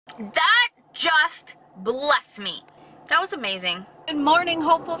That just blessed me. That was amazing. Good morning,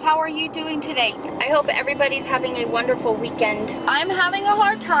 hopefuls. How are you doing today? I hope everybody's having a wonderful weekend. I'm having a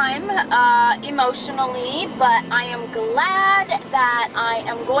hard time emotionally, but I am glad that I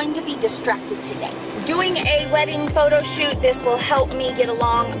am going to be distracted today. Doing a wedding photo shoot, this will help me get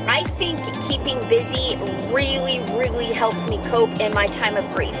along. I think keeping busy really helps me cope in my time of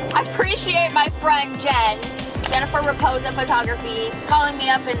grief. I appreciate my friend Jennifer Raposa Photography, calling me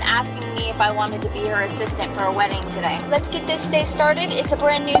up and asking me if I wanted to be her assistant for a wedding today. Let's get this day started. It's a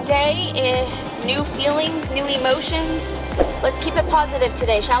brand new day, new feelings, new emotions. Let's keep it positive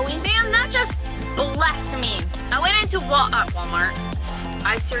today, shall we? Man, that just blessed me. I went into Walmart.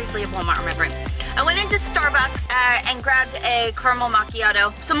 I seriously have Walmart on my brain. I went into Starbucks and grabbed a caramel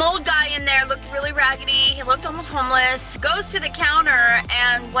macchiato. Some old guy in there looked really raggedy. He looked almost homeless. Goes to the counter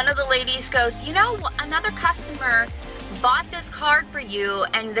and one of the ladies goes, you know, another customer bought this card for you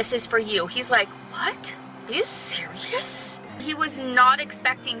and this is for you. He's like, what? Are you serious? He was not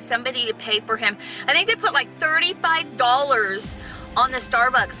expecting somebody to pay for him. I think they put like $35 on the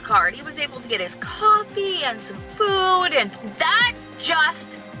Starbucks card. He was able to get his coffee and some food, and that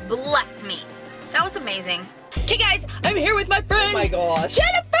just blessed me. That was amazing. Okay guys, I'm here with my friend. Oh my gosh.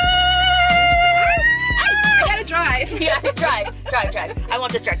 Jennifer! I gotta drive. Yeah, drive. I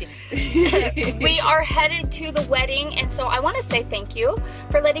won't distract you. We are headed to the wedding, and so I want to say thank you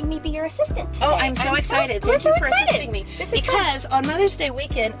for letting me be your assistant today. Oh, I'm so excited. Thank you for assisting me. Because on Mother's Day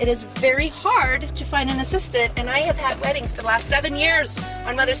weekend, it is very hard to find an assistant, and I have had weddings for the last 7 years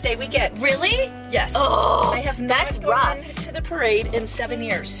on Mother's Day weekend. Really? Yes. Oh, I have not gone to the parade in 7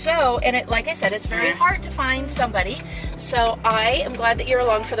 years. So, and it, like I said, it's very hard to find somebody. So I am glad that you're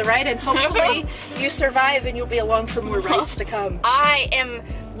along for the ride, and hopefully you survive and you'll be along for more rides to come. I am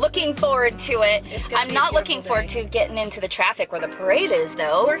looking forward to it. I'm not looking forward to getting into the traffic where the parade is,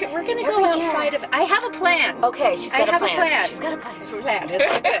 though. We're gonna go outside of it. I have a plan. Okay, she's got a plan. She's got a plan. It's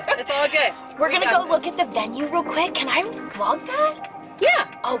all good. It's all good. We're gonna go look at the venue real quick. Can I vlog that? Yeah.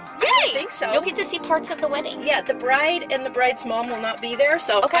 Oh, yay! I think so. You'll get to see parts of the wedding. Yeah, the bride and the bride's mom will not be there,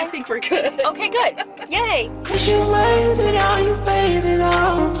 so I think we're good. Okay, good. Yay! 'Cause you waited on a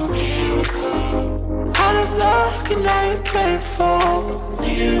miracle. Out of luck and now you prayed for a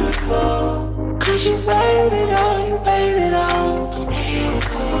miracle. 'Cause you waited on a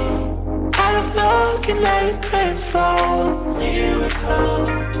miracle. Out of luck and now you prayed for a miracle.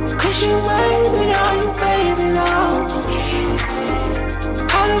 'Cause you waited on a miracle.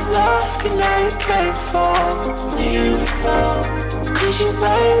 Out of luck and now you prayed for a miracle. 'Cause you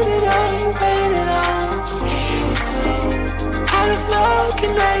waited on a miracle. Out of luck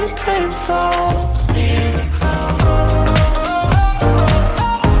and now you prayed for a miracle.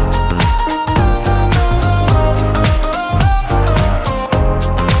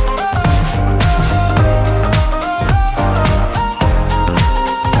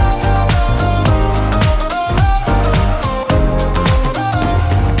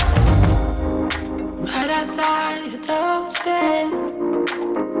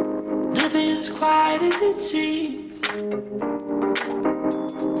 Nothing's quite as it seems.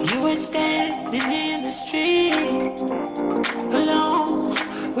 You were standing in the street, alone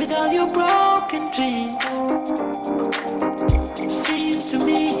with all your broken dreams. Seems to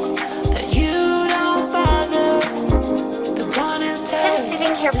me that you don't bother the one who tells. I've been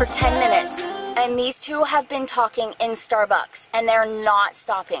sitting here for 10 minutes, and these two have been talking in Starbucks, and they're not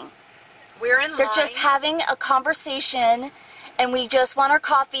stopping. We're in line. They're just having a conversation, and we just want our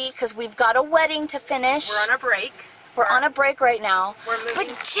coffee because we've got a wedding to finish. We're on a break. We're on a break right now. We're moving. But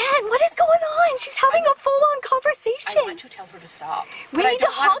Jen, what is going on? She's having a full-on conversation. I want to tell her to stop. We need to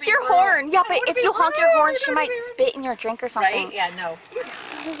honk your horn. Yeah, but if you honk your horn, she might spit in your drink or something. Right? Yeah, no.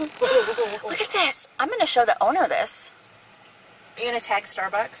 Look at this. I'm going to show the owner this. Are you going to tag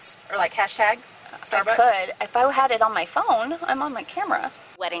Starbucks? Or like hashtag Starbucks? I could. If I had it on my phone, I'm on my camera.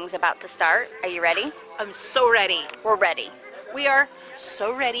 Wedding's about to start. Are you ready? I'm so ready. We're ready. We are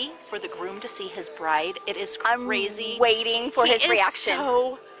so ready for the groom to see his bride. It is crazy. I'm waiting for his reaction. He's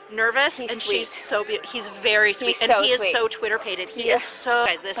so nervous, He's and sweet. she's so beautiful. He's very sweet, He's and so he sweet. is so Twitter-pated. He is so.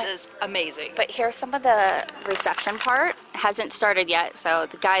 This is amazing. But here's some of the reception part. Hasn't started yet, so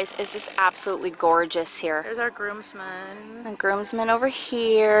the guys, is just absolutely gorgeous here. There's our groomsmen. And groomsmen over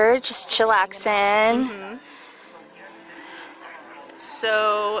here, just chillaxing.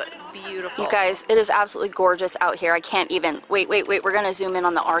 So beautiful. You guys, it is absolutely gorgeous out here. I can't even. Wait. We're gonna zoom in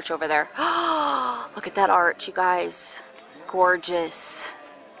on the arch over there. Look at that arch, you guys. Gorgeous.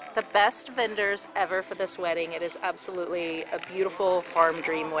 The best vendors ever for this wedding. It is absolutely a beautiful farm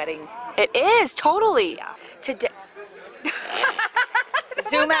dream wedding. It is, totally. Yeah. Today.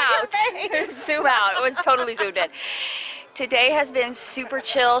 Zoom out. Zoom out. It was totally zoomed in. Today has been super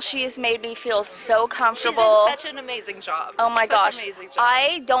chill. She has made me feel so comfortable. She's done such an amazing job. Oh my gosh. Amazing job.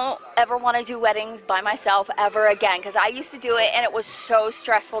 I don't ever want to do weddings by myself ever again, because I used to do it and it was so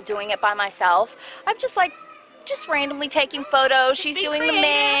stressful doing it by myself. I'm just like, just randomly taking photos. She's doing the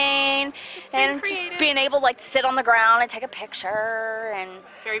main and just being able like to sit on the ground and take a picture. And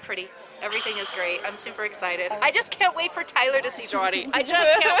very pretty. Everything is great. I'm super excited. I just can't wait for Tyler to see Johnny. I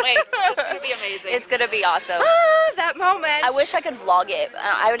just can't wait. It's going to be amazing. It's going to be awesome. Ah, that moment. I wish I could vlog it.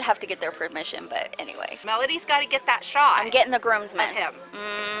 I would have to get their permission, but anyway. Melody's got to get that shot. I'm getting the groomsman. Of him.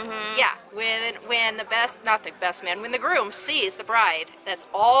 Yeah, when the best, not the best man, when the groom sees the bride, that's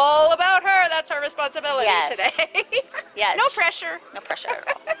all about her. That's her responsibility today. Yes. No pressure. No pressure at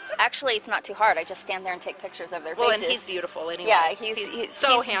all. Actually, it's not too hard. I just stand there and take pictures of their faces. Well, and he's beautiful anyway. Yeah, he's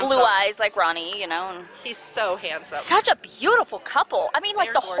so handsome. Blue eyes like Ronnie, you know. And he's so handsome. Such a beautiful couple. I mean,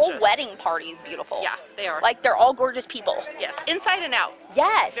 like the whole wedding party is beautiful. Yeah, they are. Like they're all gorgeous people. Yes, inside and out.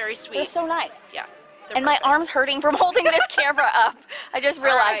 Yes. Very sweet. They're so nice. Yeah. And my arm's hurting from holding this camera up. I just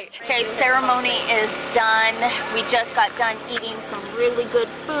realized. Right. Okay, ceremony is done. We just got done eating some really good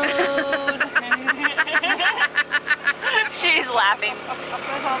food. She's laughing.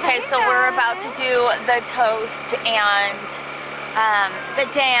 Okay, so we're about to do the toast and the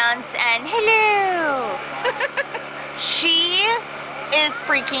dance and hello. She is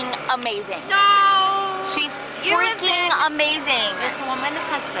freaking amazing. No! She's freaking amazing. This woman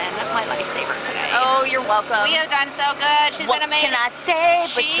has been my lifesaver today. Oh, you're welcome. We have done so good. She's been amazing. What can I say?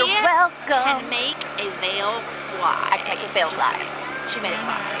 But you're welcome. Can make a veil fly. I can make a veil fly. She made it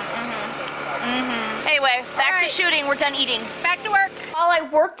fly. Anyway, back to shooting. We're done eating. Back to work. While I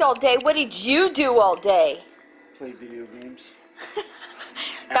worked all day, what did you do all day? Play video games.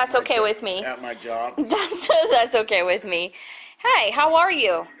 That's okay with me. At my job. That's okay with me. Hey, how are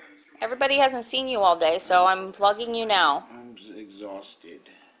you? Everybody hasn't seen you all day, so I'm vlogging you now. I'm exhausted.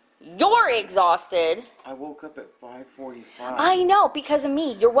 You're exhausted? I woke up at 5:45. I know, because of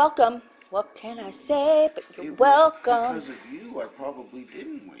me. You're welcome. What can I say? But you're welcome. Because of you, I probably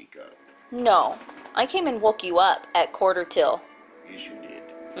didn't wake up. No, I came and woke you up at 1:45. Yes, you did.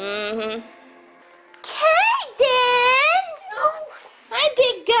 Kayden! Hi,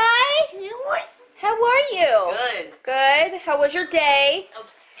 big guy. How are you? Good. Good. How was your day? Okay,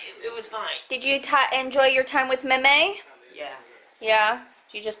 it was fine. Did you enjoy your time with Meme? Yeah. Yeah?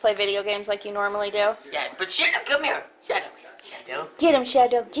 Did you just play video games like you normally do? Yeah, but Shadow, come here. Shadow. Shadow. Get him,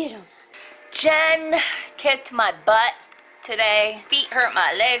 Shadow. Get him. Jen kicked my butt today. Feet hurt,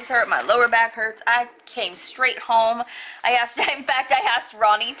 my legs hurt, my lower back hurts. I came straight home. In fact, I asked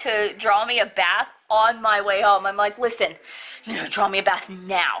Ronnie to draw me a bath on my way home. I'm like, listen, draw me a bath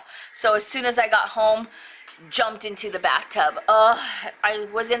now. So as soon as I got home, jumped into the bathtub. I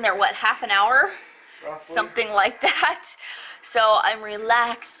was in there, what, half an hour? Roughly. Something like that. So I'm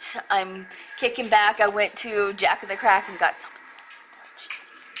relaxed. I'm kicking back. I went to Jack in the Crack and got some.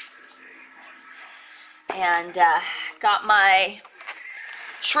 And got my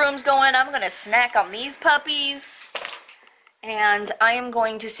shrooms going. I'm going to snack on these puppies. And I am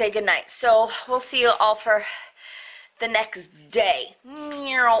going to say goodnight. So we'll see you all for the next day.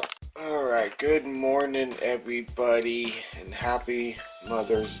 Meow. Alright, good morning everybody, and happy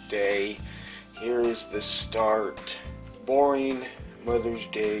Mother's Day. Here is the start. Boring Mother's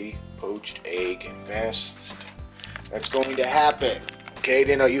Day poached egg fest. That's going to happen.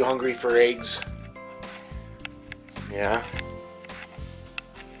 Cayden, are you hungry for eggs? Yeah?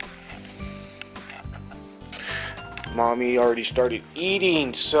 Mommy already started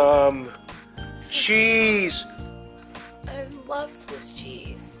eating some cheese. I love Swiss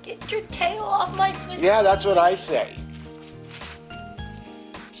cheese. Get your tail off my Swiss cheese. Yeah, that's what I say.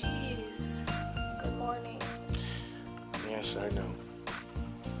 Cheese. Good morning. Yes, I know.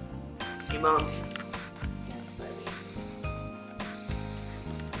 Hey, Mom. Yes, baby.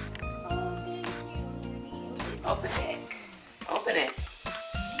 Oh, thank you. It's Open it. Open it.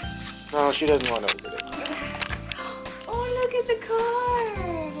 No, she doesn't want to open it. Oh, look at the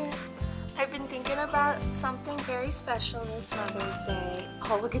card. I've been thinking about something very special this Mother's Day.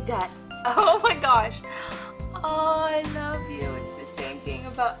 Oh, look at that. Oh my gosh. Oh, I love you. It's the same thing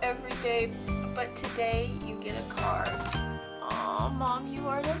about every day, but today you get a card. Oh, Mom, you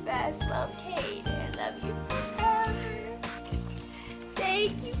are the best. Love, Cayden. Love you forever.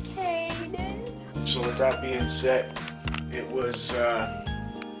 Thank you, Cayden. So with that being said, it was,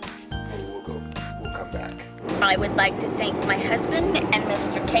 we'll come back. I would like to thank my husband and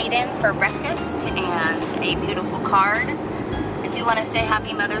Mr. Cayden for breakfast and a beautiful card. I do want to say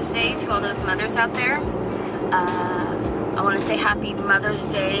Happy Mother's Day to all those mothers out there. I want to say happy Mother's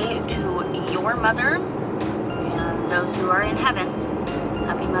Day to your mother and those who are in heaven.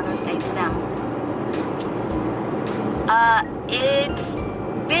 Happy Mother's Day to them. It's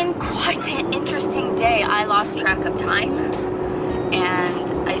been quite an interesting day. I lost track of time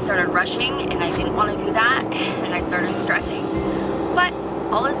and I started rushing and I didn't want to do that and I started stressing. But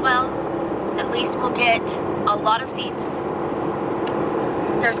all is well. At least we'll get a lot of seats.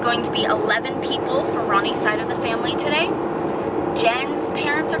 There's going to be 11 people from Ronnie's side of the family today. Jen's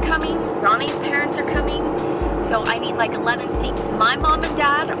parents are coming, Ronnie's parents are coming, so I need like 11 seats. My mom and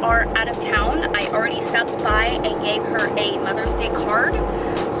dad are out of town. I already stopped by and gave her a Mother's Day card,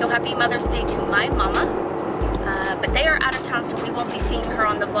 so happy Mother's Day to my mama. But they are out of town, so we won't be seeing her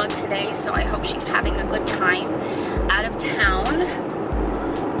on the vlog today, so I hope she's having a good time out of town.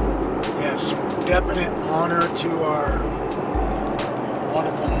 Yes, definite honor to our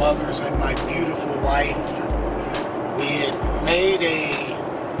wonderful mothers and my beautiful wife. We had made a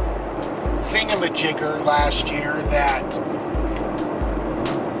thingamajigger last year that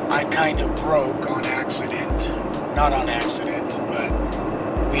I kind of broke on accident. Not on accident, but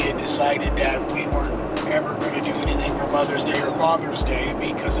we had decided that we weren't ever going to do anything for Mother's Day or Father's Day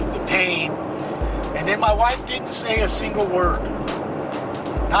because of the pain. And then my wife didn't say a single word.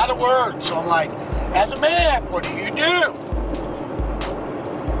 Not a word. So I'm like, as a man, what do you do?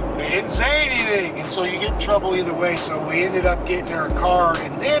 They didn't say anything, and so you get in trouble either way. So we ended up getting her a card,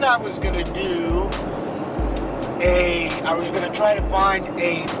 and then I was going to do I was going to try to find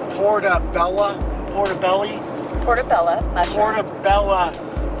a portobello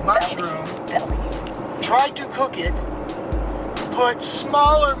mushroom. Tried to cook it, put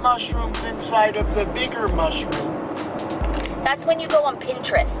smaller mushrooms inside of the bigger mushroom. That's when you go on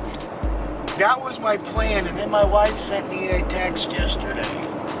Pinterest. That was my plan, and then my wife sent me a text yesterday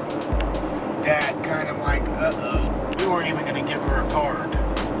that kind of like, we weren't even going to give her a card.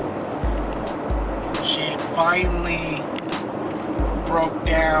 She had finally broke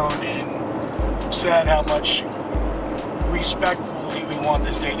down and said how much respectfully we want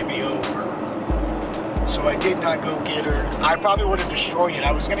this day to be over. So I did not go get her. I probably would have destroyed it.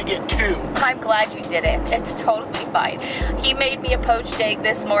 I was going to get 2. I'm glad you didn't. It's totally fine. He made me a poached egg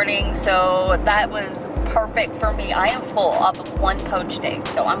this morning, so that was perfect for me. I am full off of 1 poached egg,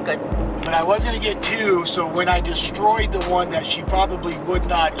 so I'm good. But I was going to get 2, so when I destroyed the one that she probably would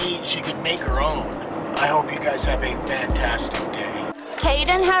not eat, she could make her own. I hope you guys have a fantastic day.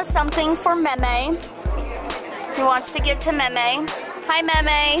 Cayden has something for Meme. He wants to give to Meme. Hi,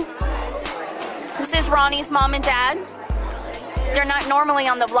 Meme. This is Ronnie's mom and dad. They're not normally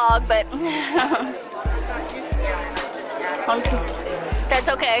on the vlog, but that's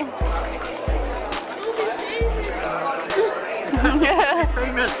okay.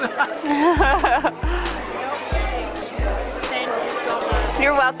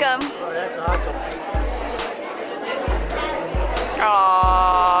 You're welcome. Oh, that's awesome.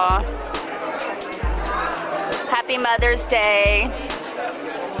 Aww. Happy Mother's Day.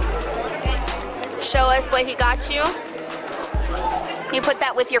 Show us what he got you. You put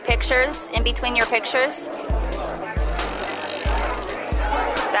that with your pictures, in between your pictures.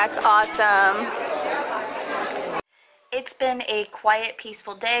 That's awesome. It's been a quiet,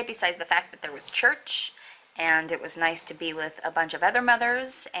 peaceful day besides the fact that there was church and it was nice to be with a bunch of other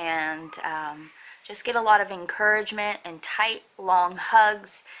mothers and just get a lot of encouragement and tight, long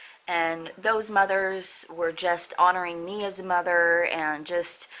hugs. And those mothers were just honoring me as a mother and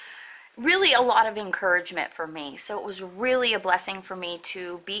just really a lot of encouragement for me. So it was really a blessing for me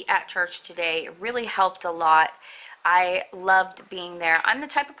to be at church today. It really helped a lot. I loved being there. I'm the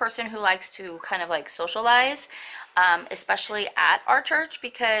type of person who likes to kind of like socialize, especially at our church,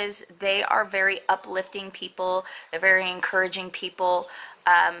 because they are very uplifting people. They're very encouraging people.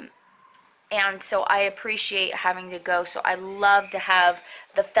 And so I appreciate having to go. So I love to have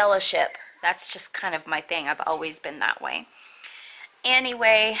the fellowship. That's just kind of my thing. I've always been that way.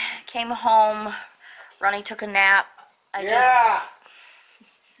 Anyway, came home. Ronnie took a nap.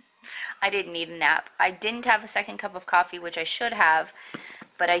 I didn't need a nap. I didn't have a second cup of coffee, which I should have,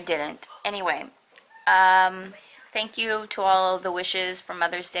 but I didn't. Anyway, thank you to all of the wishes for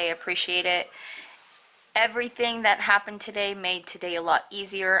Mother's Day. I appreciate it. Everything that happened today made today a lot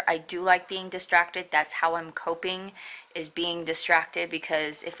easier. I do like being distracted. That's how I'm coping, is being distracted,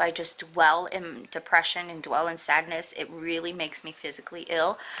 because if I just dwell in depression and dwell in sadness, it really makes me physically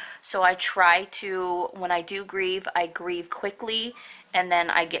ill. So I try to, when I do grieve, I grieve quickly and then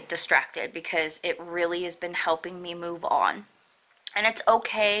I get distracted, because it really has been helping me move on. And it's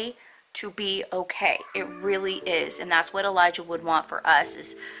okay to be okay. It really is. And that's what Elijah would want for us,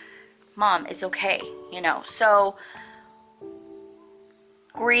 is, Mom, it's okay, you know. So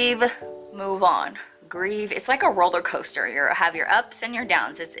grieve, move on. Grieve. It's like a roller coaster. You have your ups and your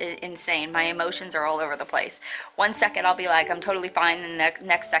downs. It's insane. My emotions are all over the place. One second I'll be like, I'm totally fine, and the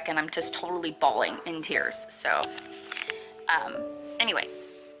next second I'm just totally bawling in tears. So, anyway,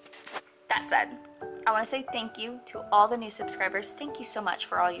 that said, I want to say thank you to all the new subscribers. Thank you so much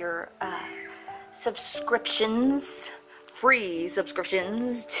for all your subscriptions. Free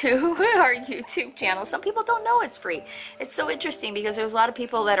subscriptions to our YouTube channel. Some people don't know it's free. It's so interesting because there's a lot of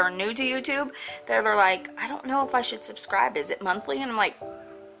people that are new to YouTube that are like, I don't know if I should subscribe. Is it monthly? And I'm like,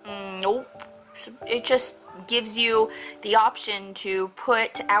 nope. It just gives you the option to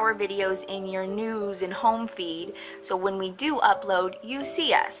put our videos in your news and home feed, so when we do upload, you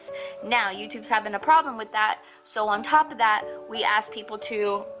see us. Now, YouTube's having a problem with that, so on top of that, we ask people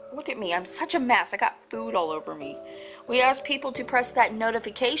to, look at me, I'm such a mess. I got food all over me. We ask people to press that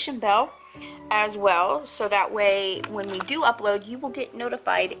notification bell as well, so that way when we do upload, you will get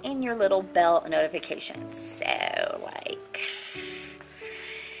notified in your little bell notifications. So, like,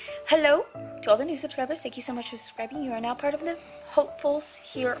 hello to all the new subscribers. Thank you so much for subscribing. You are now part of the hopefuls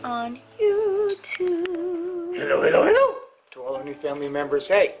here on YouTube. Hello, hello, hello to all our new family members.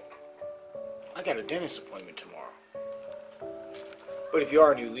 Hey, I got a dentist appointment tomorrow. But if you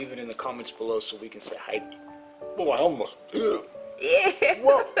are new, leave it in the comments below so we can say hi. Oh, I almost did. Ew.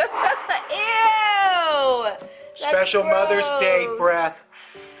 Whoa. Ew. Special That's Mother's Day gross. breath.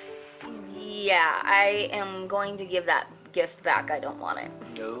 Yeah, I am going to give that gift back. I don't want it.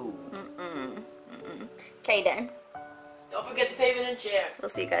 No. Cayden. Don't forget to pay me in the chair. We'll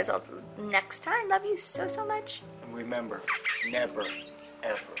see you guys all next time. Love you so, so much. And remember, never,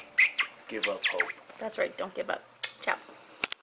 ever give up hope. That's right. Don't give up.